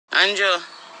Andrew,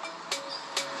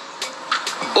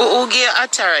 who gave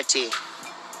authority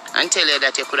and tell you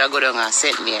that you could have gone down and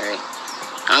St. Mary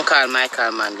and call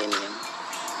Michael Manley name?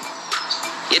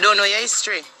 You don't know your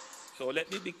history. So let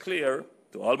me be clear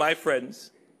to all my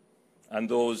friends and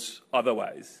those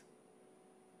otherwise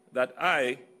that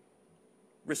I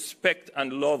respect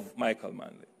and love Michael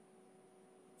Manley,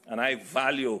 and I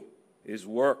value his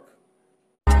work.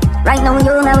 Right now, you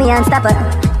know we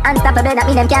unstoppable. Unstoppable, that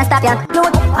mean them can't stop you. You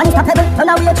unstoppable, so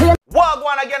now we are trained.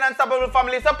 Wagwan again, unstoppable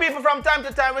family. So people from time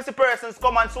to time, we see persons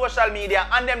come on social media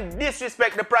and them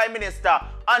disrespect the Prime Minister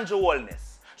Andrew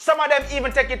Holness. Some of them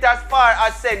even take it as far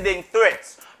as sending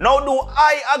threats. Now, do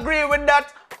I agree with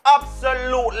that?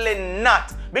 Absolutely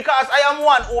not. Because I am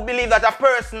one who believes that a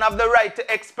person have the right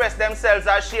to express themselves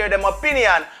or share their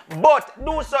opinion, but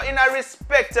do so in a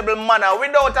respectable manner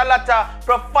without a lot of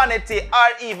profanity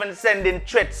or even sending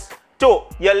threats to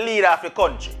your leader of the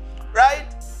country. Right?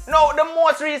 Now, the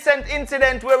most recent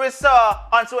incident where we saw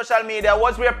on social media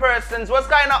was where persons was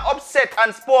kind of upset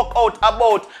and spoke out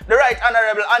about the Right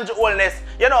Honorable Andrew Holness,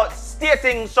 you know,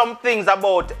 stating some things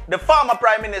about the former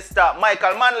Prime Minister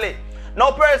Michael Manley.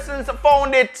 Now, persons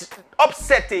found it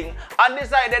upsetting and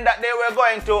decided that they were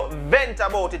going to vent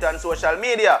about it on social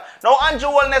media. Now, Andrew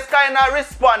Holness kind of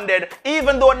responded,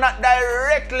 even though not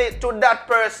directly to that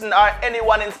person or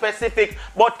anyone in specific,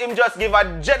 but him just give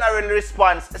a general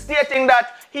response, stating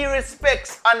that he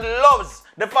respects and loves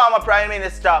the former Prime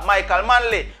Minister Michael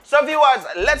Manley. So, viewers,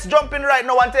 let's jump in right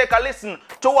now and take a listen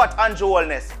to what Andrew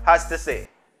Holness has to say.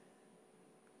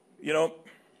 You know,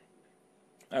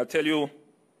 I'll tell you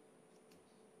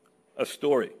a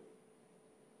story,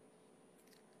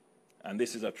 and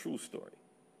this is a true story.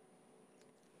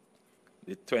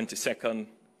 The 22nd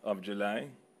of July,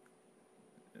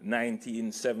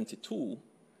 1972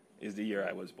 is the year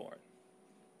I was born.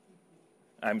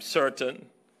 I'm certain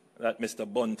that Mr.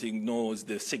 Bunting knows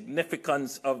the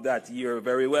significance of that year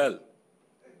very well.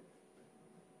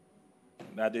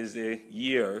 That is the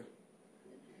year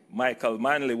Michael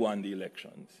Manley won the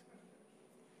elections.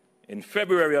 In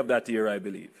February of that year, I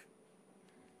believe.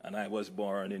 And I was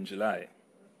born in July.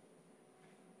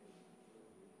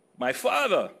 My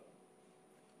father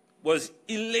was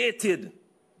elated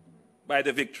by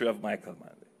the victory of Michael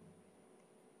Manley.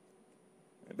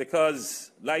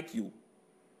 Because, like you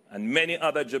and many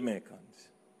other Jamaicans,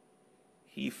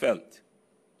 he felt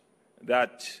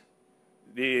that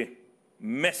the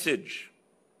message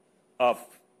of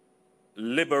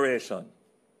liberation,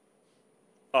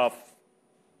 of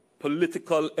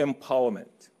political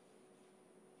empowerment,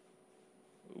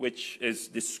 which is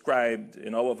described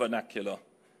in our vernacular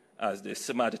as the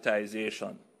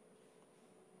Semiticization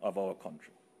of our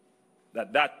country,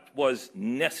 that was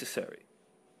necessary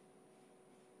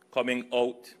coming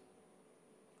out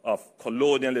of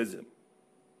colonialism.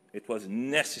 It was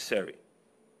necessary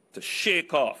to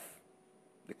shake off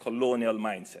the colonial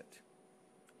mindset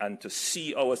and to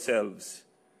see ourselves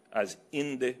as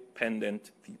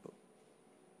independent people.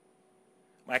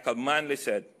 Michael Manley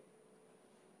said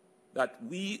that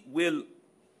we will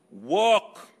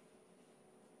walk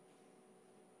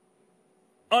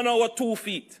on our 2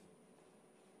 feet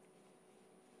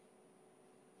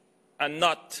and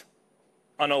not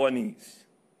on our knees.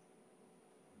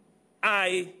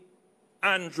 I,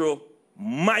 Andrew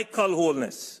Michael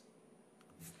Holness,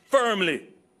 firmly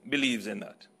believes in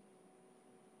that.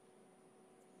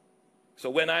 So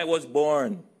when I was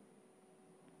born,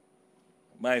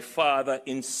 my father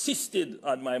insisted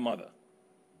on my mother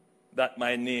that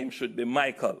my name should be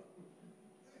Michael.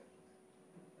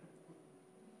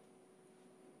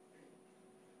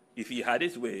 If he had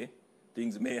his way,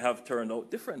 things may have turned out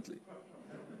differently.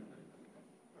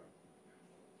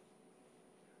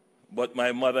 But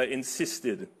my mother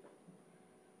insisted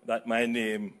that my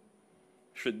name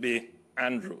should be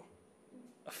Andrew,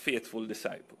 a faithful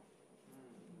disciple.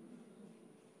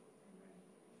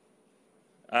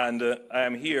 And I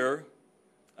am here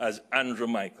as Andrew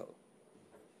Michael.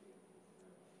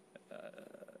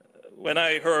 When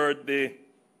I heard the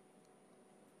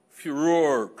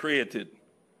furore created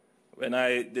when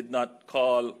I did not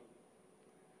call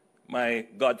my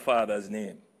godfather's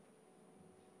name,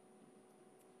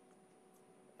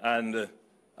 and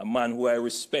a man who I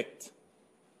respect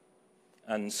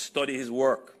and study his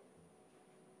work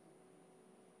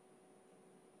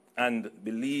and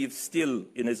believe still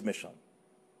in his mission,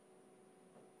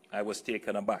 I was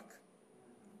taken aback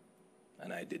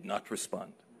and I did not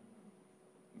respond,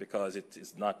 because it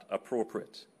is not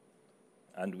appropriate,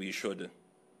 and we should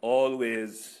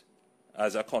always,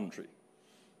 as a country,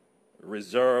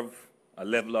 reserve a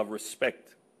level of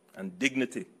respect and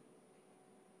dignity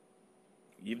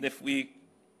Even if we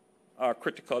are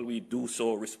critical, we do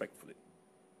so respectfully.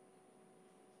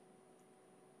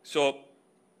 So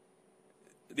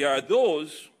there are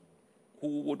those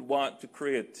who would want to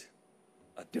create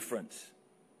a difference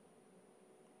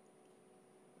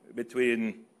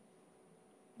between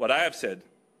what I have said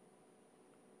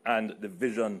and the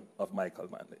vision of Michael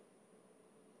Manley.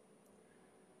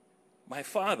 My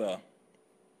father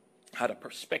had a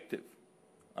perspective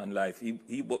on life.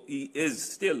 He is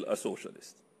still a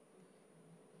socialist.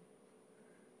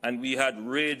 And we had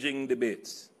raging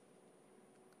debates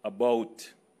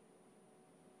about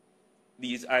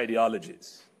these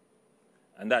ideologies,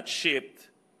 and that shaped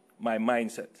my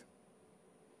mindset.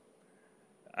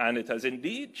 And it has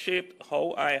indeed shaped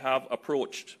how I have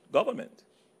approached government.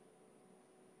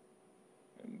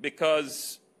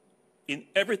 Because in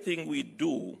everything we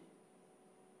do,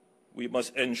 we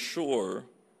must ensure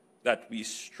that we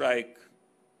strike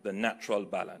the natural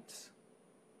balance.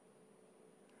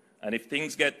 And if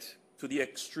things get to the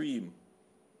extreme,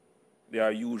 they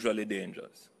are usually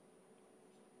dangerous.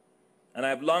 And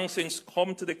I've long since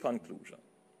come to the conclusion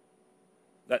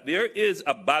that there is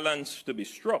a balance to be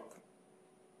struck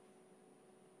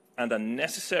and a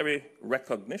necessary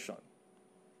recognition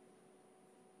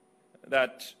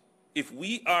that if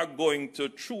we are going to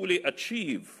truly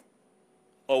achieve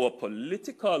our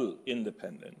political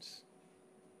independence,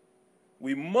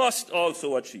 we must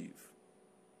also achieve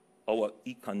our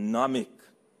economic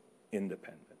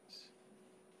independence.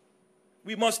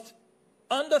 We must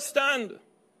understand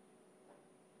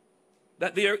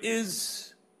that there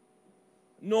is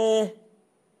no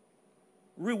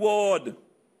reward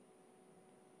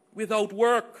without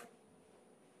work.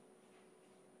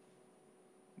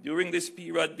 During this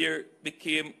period, there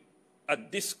became a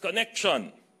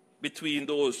disconnection between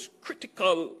those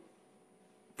critical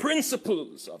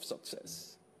principles of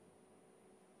success.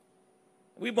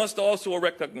 We must also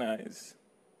recognize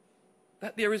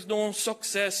that there is no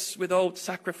success without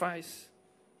sacrifice.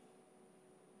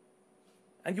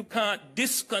 And you can't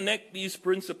disconnect these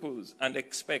principles and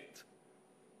expect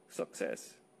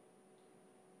success.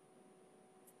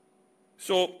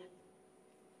 So,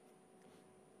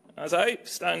 as I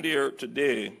stand here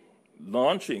today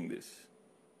launching this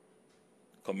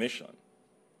commission,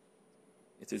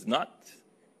 it is not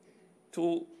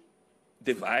to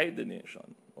divide the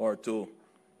nation or to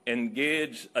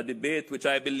engage a debate which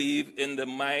I believe in the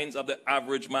minds of the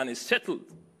average man is settled,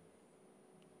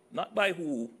 not by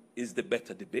who is the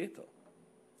better debater,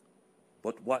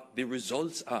 but what the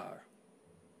results are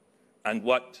and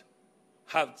what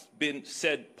have been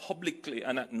said publicly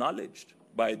and acknowledged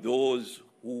by those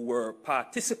who were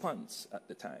participants at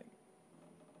the time.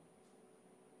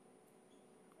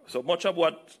 So much of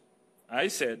what I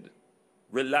said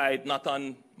relied not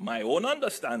on my own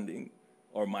understanding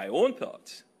or my own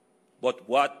thoughts, but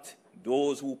what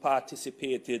those who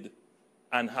participated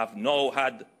and have now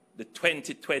had the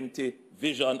 2020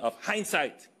 vision of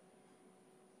hindsight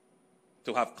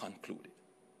to have concluded.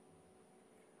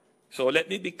 So let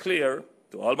me be clear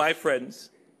to all my friends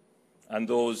and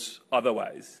those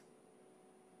otherwise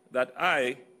that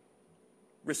I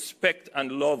respect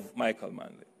and love Michael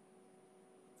Manley,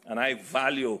 and I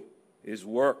value his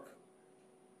work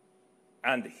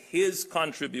and his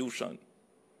contribution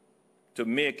to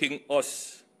making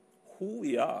us who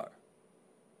we are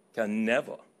can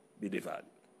never be devalued.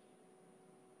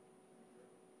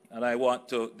 And I want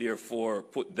to therefore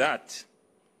put that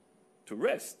to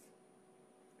rest.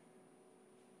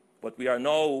 But we are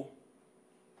now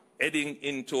heading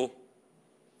into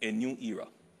a new era.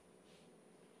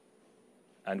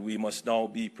 And we must now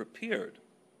be prepared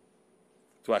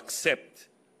to accept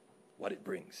what it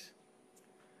brings.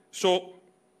 So,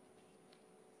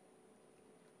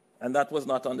 and that was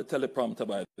not on the teleprompter,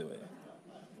 by the way.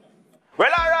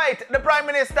 Well, all right, the Prime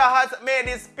Minister has made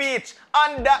his speech,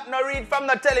 and that no read from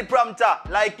the teleprompter,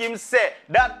 like him say,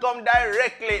 that come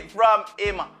directly from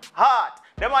him heart.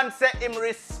 The man say him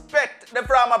respect the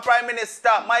former Prime Minister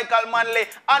Michael Manley,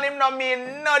 and him no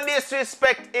mean no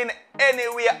disrespect in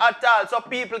any way at all, so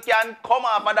people can come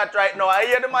off of that right now. I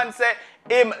hear the man say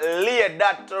him laid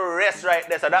that to rest right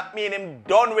there, so that mean him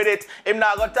done with it. Him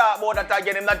not gonna talk about that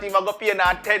again, him not even gonna pay no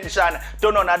attention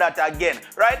to none of that again,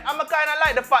 right? I'm kind of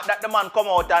like the fact that the man come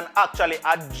out and actually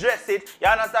address it, you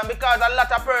understand, because a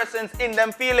lot of persons in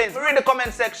them feelings. Read the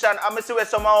comment section, and I see where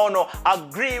some of you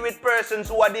agree with persons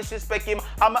who are disrespect him,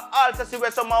 and I also see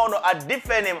where some of you are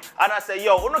defend him, and I say,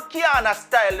 yo, you can't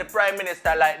style the Prime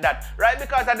Minister like that, right?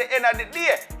 Because at the end of the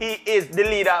day, he is the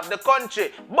leader of the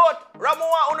country. But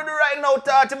Ramuwa, what do right now know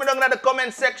thought me down in the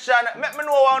comment section. Let me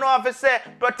know what you have to say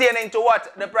pertaining to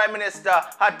what the Prime Minister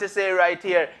had to say right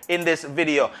here in this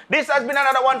video. This has been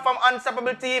another one from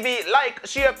Unstoppable TV. Like,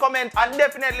 share, comment, and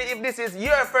definitely if this is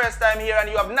your first time here and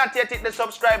you have not yet hit the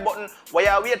subscribe button, where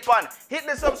you wait for, hit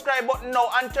the subscribe button now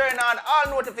and turn on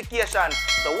all notifications.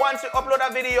 So once we upload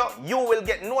a video, you will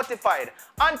get notified.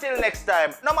 Until next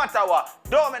time, no matter what,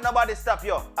 don't make nobody stop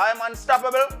you. I'm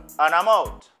Unstoppable and I'm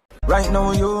out. Right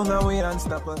now, you know we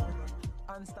unstoppable.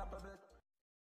 Unstoppable.